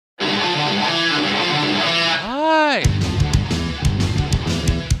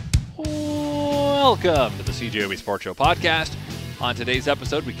Welcome to the CJOB Sports Show podcast. On today's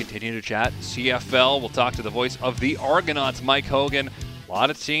episode, we continue to chat CFL. We'll talk to the voice of the Argonauts, Mike Hogan. A lot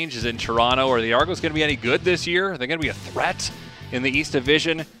of changes in Toronto. Are the Argos going to be any good this year? Are they going to be a threat in the East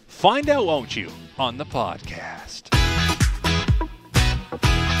Division? Find out, won't you, on the podcast.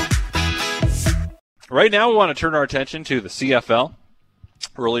 Right now, we want to turn our attention to the CFL.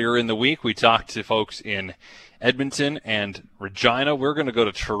 Earlier in the week, we talked to folks in Edmonton and Regina. We're going to go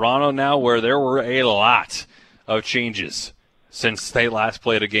to Toronto now, where there were a lot of changes since they last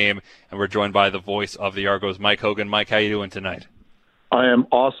played a game, and we're joined by the voice of the Argos, Mike Hogan. Mike, how you doing tonight? I am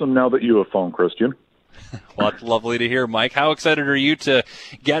awesome now that you have phoned, Christian. Well, that's lovely to hear, Mike. How excited are you to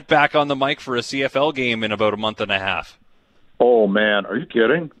get back on the mic for a CFL game in about a month and a half? Oh, man, are you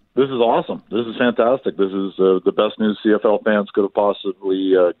kidding? This is awesome. This is fantastic. This is the best news CFL fans could have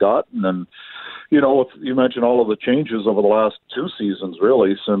possibly gotten. And, you know, you mentioned all of the changes over the last two seasons,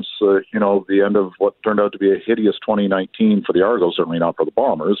 really, since, the end of what turned out to be a hideous 2019 for the Argos, certainly not for the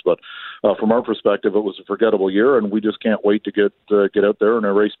Bombers. But from our perspective, it was a forgettable year, and we just can't wait to get out there and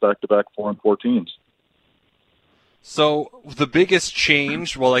erase back-to-back 4-4 teams. So the biggest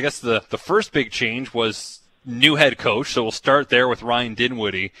change, well, I guess the first big change was new head coach. So we'll start there with Ryan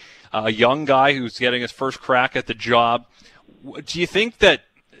Dinwiddie, a young guy who's getting his first crack at the job. Do you think that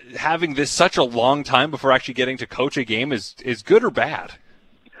having this such a long time before actually getting to coach a game is good or bad?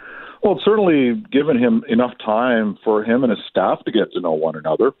 Well, it's certainly given him enough time for him and his staff to get to know one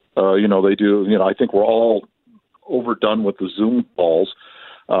another. They do. I think we're all overdone with the Zoom calls.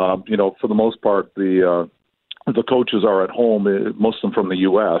 For the most part, the coaches are at home, most of them from the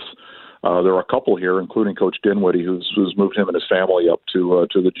U.S. There are a couple here, including Coach Dinwiddie, who's moved him and his family up to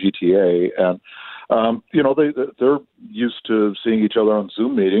the GTA, and they're used to seeing each other on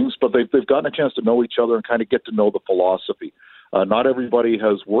Zoom meetings, but they've gotten a chance to know each other and kind of get to know the philosophy. Not everybody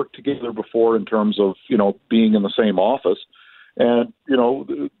has worked together before in terms of being in the same office, and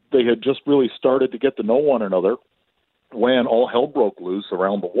they had just really started to get to know one another when all hell broke loose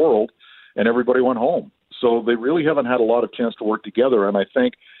around the world, and everybody went home. So they really haven't had a lot of chance to work together, and I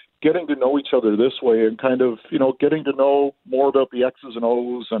think getting to know each other this way and kind of, getting to know more about the X's and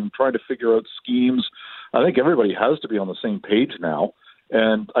O's and trying to figure out schemes, I think everybody has to be on the same page now.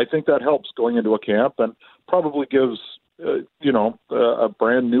 And I think that helps going into a camp and probably gives, a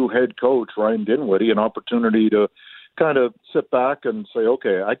brand new head coach, Ryan Dinwiddie, an opportunity to kind of sit back and say,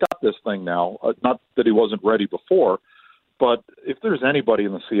 okay, I got this thing now. Not that he wasn't ready before, but if there's anybody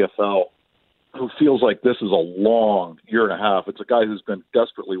in the CFL who feels like this is a long year and a half, it's a guy who's been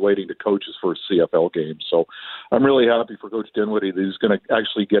desperately waiting to coach his first CFL game. So I'm really happy for Coach Dinwiddie that he's going to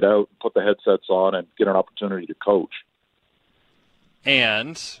actually get out, put the headsets on, and get an opportunity to coach.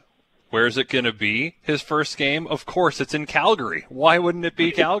 And where's it going to be, his first game? Of course, it's in Calgary. Why wouldn't it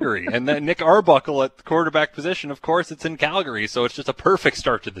be Calgary? And then Nick Arbuckle at the quarterback position, of course, it's in Calgary. So it's just a perfect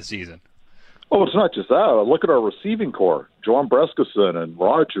start to the season. Oh, it's not just that. Look at our receiving core. Joan Brescison and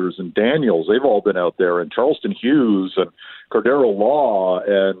Rogers and Daniels, they've all been out there, and Charleston Hughes and Cordero Law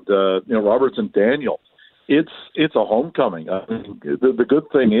and Roberts and Daniel. It's a homecoming. I mean, the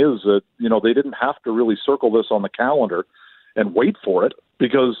good thing is that they didn't have to really circle this on the calendar and wait for it,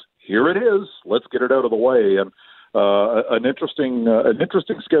 because here it is. Let's get it out of the way. And an interesting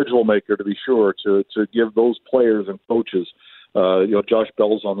schedule maker, to be sure, to give those players and coaches. Josh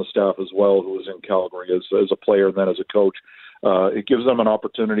Bell's on the staff as well, who was in Calgary as a player and then as a coach. It gives them an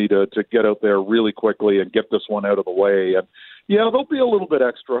opportunity to get out there really quickly and get this one out of the way. And there'll be a little bit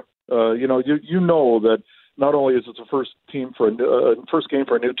extra. That not only is it the first game for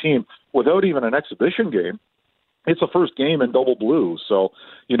a new team without even an exhibition game, it's a first game in double blue. So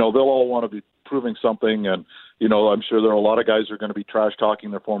they'll all want to be proving something, and I'm sure there are a lot of guys who are going to be trash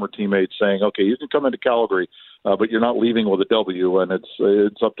talking their former teammates, saying, okay, you can come into Calgary, but you're not leaving with a W. And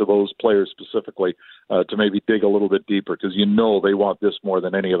it's up to those players specifically to maybe dig a little bit deeper, because they want this more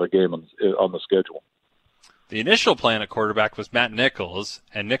than any other game on the schedule. The initial plan at quarterback was Matt Nichols,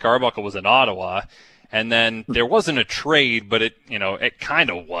 and Nick Arbuckle was in Ottawa. And then there wasn't a trade, but it kind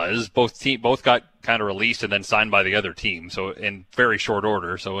of was. Both got kind of released and then signed by the other team, so in very short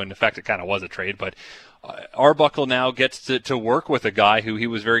order. So in effect, it kind of was a trade. But Arbuckle now gets to work with a guy who he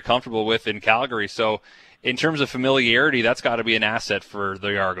was very comfortable with in Calgary. So in terms of familiarity, that's got to be an asset for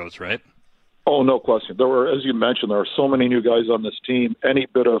the Argos, right? Oh, no question. As you mentioned, there are so many new guys on this team. Any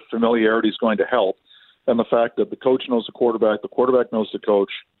bit of familiarity is going to help. And the fact that the coach knows the quarterback knows the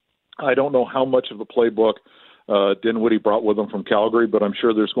coach. I don't know how much of a playbook Dinwiddie brought with him from Calgary, but I'm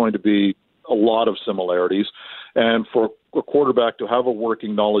sure there's going to be a lot of similarities. And for a quarterback to have a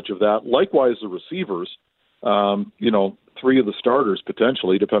working knowledge of that, likewise the receivers, 3 of the starters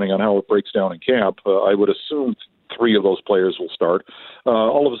potentially, depending on how it breaks down in camp. I would assume 3 of those players will start.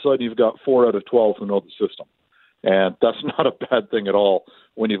 All of a sudden, you've got 4 out of 12 who know the system. And that's not a bad thing at all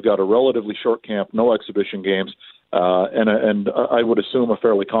when you've got a relatively short camp, no exhibition games, and I would assume a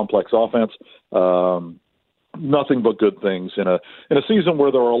fairly complex offense. Nothing but good things in a season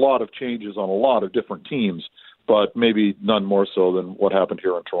where there are a lot of changes on a lot of different teams, but maybe none more so than what happened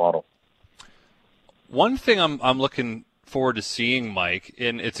here in Toronto. One thing I'm looking forward to seeing, Mike,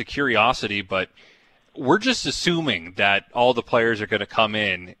 and it's a curiosity, but we're just assuming that all the players are going to come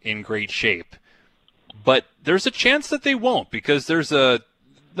in great shape. But there's a chance that they won't, because there's most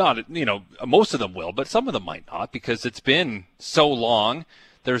of them will, but some of them might not, because it's been so long.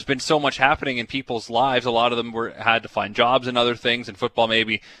 There's been so much happening in people's lives. A lot of them had to find jobs and other things, and football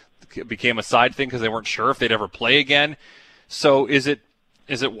maybe became a side thing because they weren't sure if they'd ever play again. So is it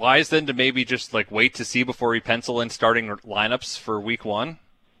wise then to maybe just wait to see before we pencil in starting lineups for week 1?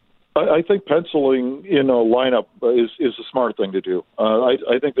 I think penciling in a lineup is a smart thing to do.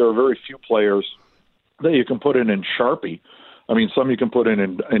 I think there are very few players that you can put in Sharpie. I mean, some you can put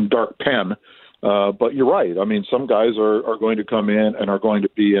in dark pen, but you're right. I mean, some guys are going to come in and are going to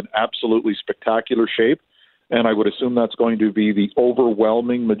be in absolutely spectacular shape, and I would assume that's going to be the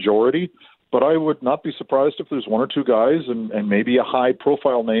overwhelming majority. But I would not be surprised if there's 1 or 2 guys and maybe a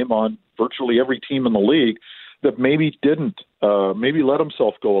high-profile name on virtually every team in the league that maybe didn't, maybe let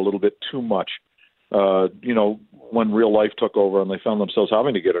himself go a little bit too much, when real life took over and they found themselves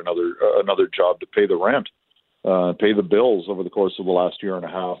having to get another job to pay the rent, pay the bills over the course of the last year and a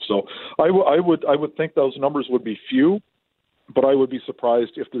half. So I would think those numbers would be few, but I would be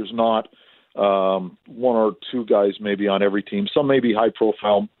surprised if there's not 1 or 2 guys maybe on every team. Some may be high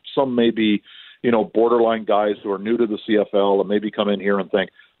profile, some may be, borderline guys who are new to the CFL and maybe come in here and think,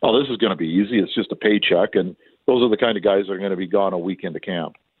 oh, this is going to be easy. It's just a paycheck. And those are the kind of guys that are going to be gone a week into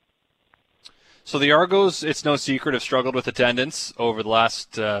camp. So the Argos, it's no secret, have struggled with attendance over the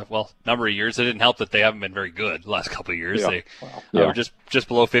last, number of years. It didn't help that they haven't been very good the last couple of years. Yeah. They were just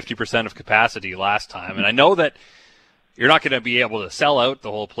below 50% of capacity last time. And I know that you're not going to be able to sell out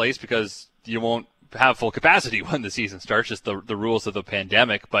the whole place because you won't have full capacity when the season starts, just the rules of the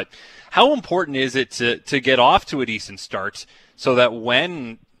pandemic. But how important is it to get off to a decent start so that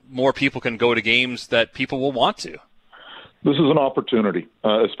when more people can go to games that people will want to? This is an opportunity,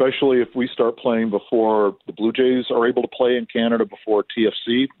 especially if we start playing before the Blue Jays are able to play in Canada, before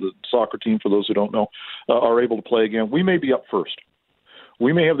TFC, the soccer team, for those who don't know, are able to play again. We may be up first.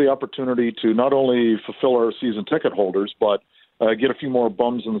 We may have the opportunity to not only fulfill our season ticket holders, but get a few more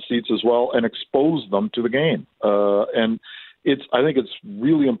bums in the seats as well and expose them to the game. And I think it's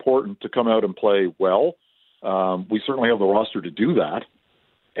really important to come out and play well. We certainly have the roster to do that.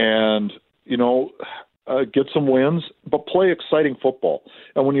 And, get some wins, but play exciting football.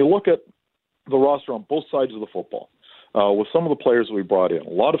 And when you look at the roster on both sides of the football, with some of the players we brought in, a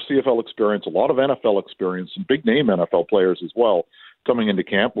lot of CFL experience, a lot of NFL experience, some big-name NFL players as well coming into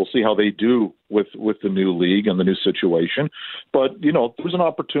camp. We'll see how they do with the new league and the new situation. But, there's an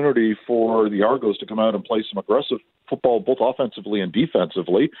opportunity for the Argos to come out and play some aggressive football, both offensively and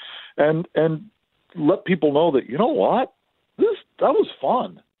defensively, and let people know that, that was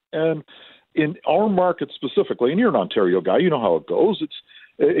fun. And in our market specifically, and you're an Ontario guy, you know how it goes.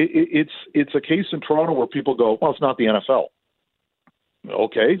 It's a case in Toronto where people go, well, it's not the NFL.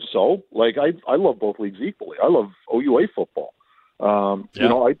 Okay, so I love both leagues equally. I love OUA football.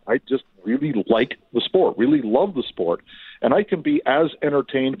 I just really like the sport, really love the sport, and I can be as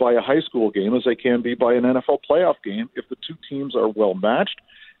entertained by a high school game as I can be by an NFL playoff game if the two teams are well matched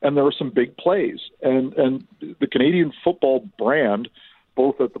and there are some big plays. And the Canadian football brand,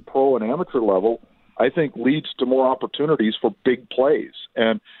 both at the pro and amateur level, I think leads to more opportunities for big plays.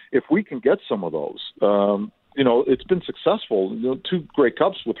 And if we can get some of those, it's been successful. 2 Grey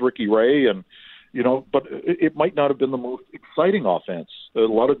Cups with Ricky Ray, and but it might not have been the most exciting offense. A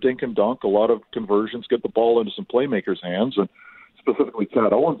lot of dink and dunk, a lot of conversions, get the ball into some playmakers' hands, and specifically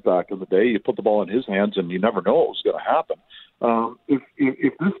Chad Owens back in the day, you put the ball in his hands and you never know what was going to happen.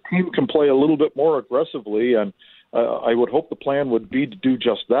 If this team can play a little bit more aggressively, and I would hope the plan would be to do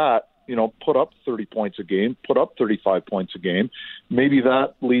just that, put up 30 points a game, put up 35 points a game, maybe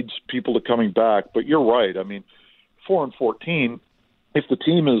that leads people to coming back. But you're right. I mean, 4-14, if the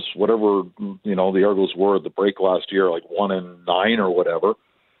team is whatever, the Argos were at the break last year, 1-9 or whatever,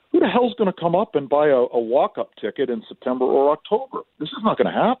 who the hell's going to come up and buy a walk-up ticket in September or October? This is not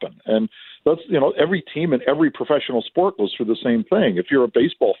going to happen. And that's, every team in every professional sport goes through the same thing. If you're a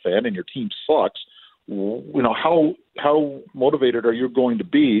baseball fan and your team sucks, how motivated are you going to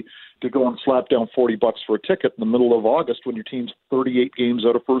be to go and slap down $40 for a ticket in the middle of August when your team's 38 games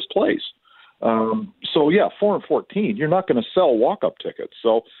out of first place? 4-14, you're not going to sell walk-up tickets.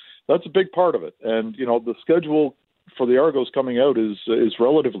 So that's a big part of it. And, the schedule for the Argos coming out is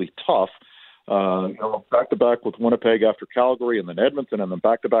relatively tough. Back-to-back with Winnipeg after Calgary, and then Edmonton, and then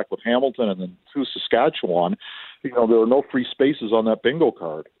back-to-back with Hamilton, and then to Saskatchewan. There are no free spaces on that bingo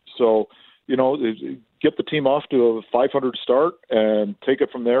card. So, get the team off to a 500 start and take it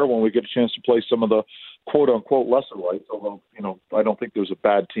from there when we get a chance to play some of the quote-unquote lesser lights, although, I don't think there's a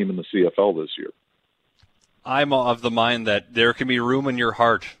bad team in the CFL this year. I'm of the mind that there can be room in your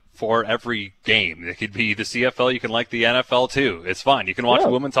heart for every game. It could be the CFL. You can like the NFL too. It's fine. You can watch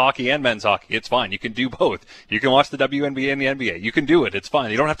women's hockey and men's hockey. It's fine. You can do both. You can watch the WNBA and the NBA. You can do it. It's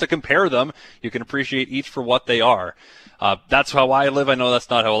fine. You don't have to compare them. You can appreciate each for what they are. That's how I live. I know that's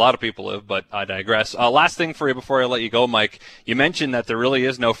not how a lot of people live, but I digress. Last thing for you before I let you go, Mike. You mentioned that there really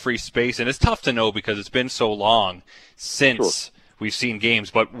is no free space, and it's tough to know because it's been so long since we've seen games.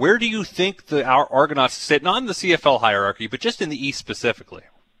 But where do you think our Argonauts sit, not in the CFL hierarchy, but just in the East specifically?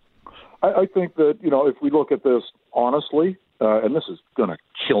 I think that, if we look at this honestly, and this is going to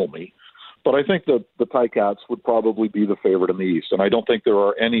kill me, but I think that the Ticats would probably be the favorite in the East. And I don't think there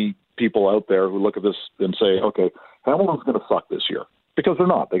are any people out there who look at this and say, okay, Hamilton's going to suck this year. Because they're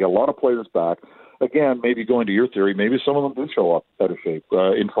not. They got a lot of players back. Again, maybe going to your theory, maybe some of them did show up out of shape.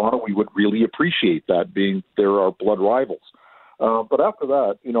 In Toronto, we would really appreciate that, being they're our blood rivals. But after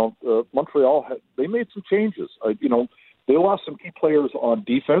that, Montreal, they made some changes. They lost some key players on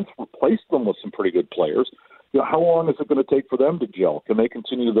defense, replaced them with some pretty good players. How long is it going to take for them to gel? Can they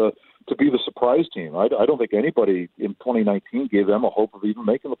continue to be the surprise team? I don't think anybody in 2019 gave them a hope of even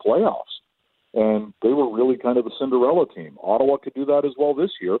making the playoffs. And they were really kind of the Cinderella team. Ottawa could do that as well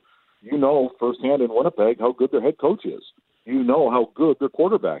this year. Firsthand in Winnipeg how good their head coach is. How good their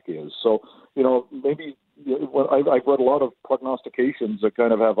quarterback is. So, maybe I've read a lot of prognostications that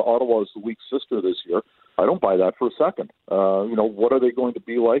kind of have Ottawa as the weak sister this year. I don't buy that for a second. What are they going to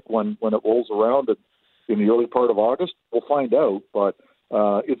be like when it rolls around in the early part of August? We'll find out. But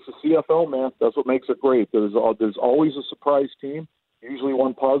it's the CFL, man. That's what makes it great. There's always a surprise team, usually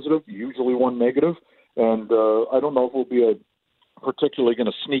one positive, usually one negative. And I don't know if we'll be particularly going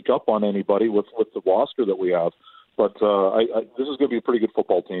to sneak up on anybody with the roster that we have. But this is going to be a pretty good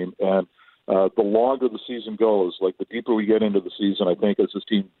football team. And the longer the season goes, like the deeper we get into the season, I think as this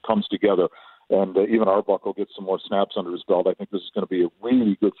team comes together, and even Arbuckle gets some more snaps under his belt, I think this is going to be a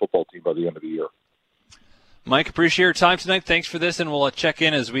really good football team by the end of the year. Mike, appreciate your time tonight. Thanks for this, and we'll check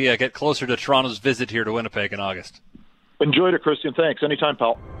in as we get closer to Toronto's visit here to Winnipeg in August. Enjoyed it, Christian. Thanks. Anytime,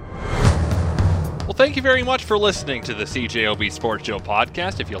 pal. Well, thank you very much for listening to the CJOB Sports Show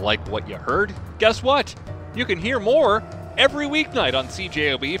podcast. If you like what you heard, guess what? You can hear more every weeknight on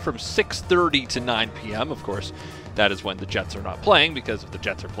CJOB from 6:30 to 9 p.m. Of course, that is when the Jets are not playing, because if the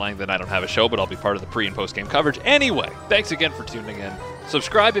Jets are playing, then I don't have a show, but I'll be part of the pre- and post-game coverage. Anyway, thanks again for tuning in.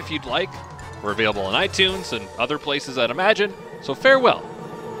 Subscribe if you'd like. We're available on iTunes and other places, I'd imagine. So farewell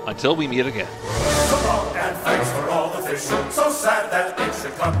until we meet again. So long and thanks for all the fish. So sad that it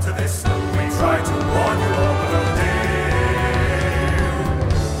should come to this. We try to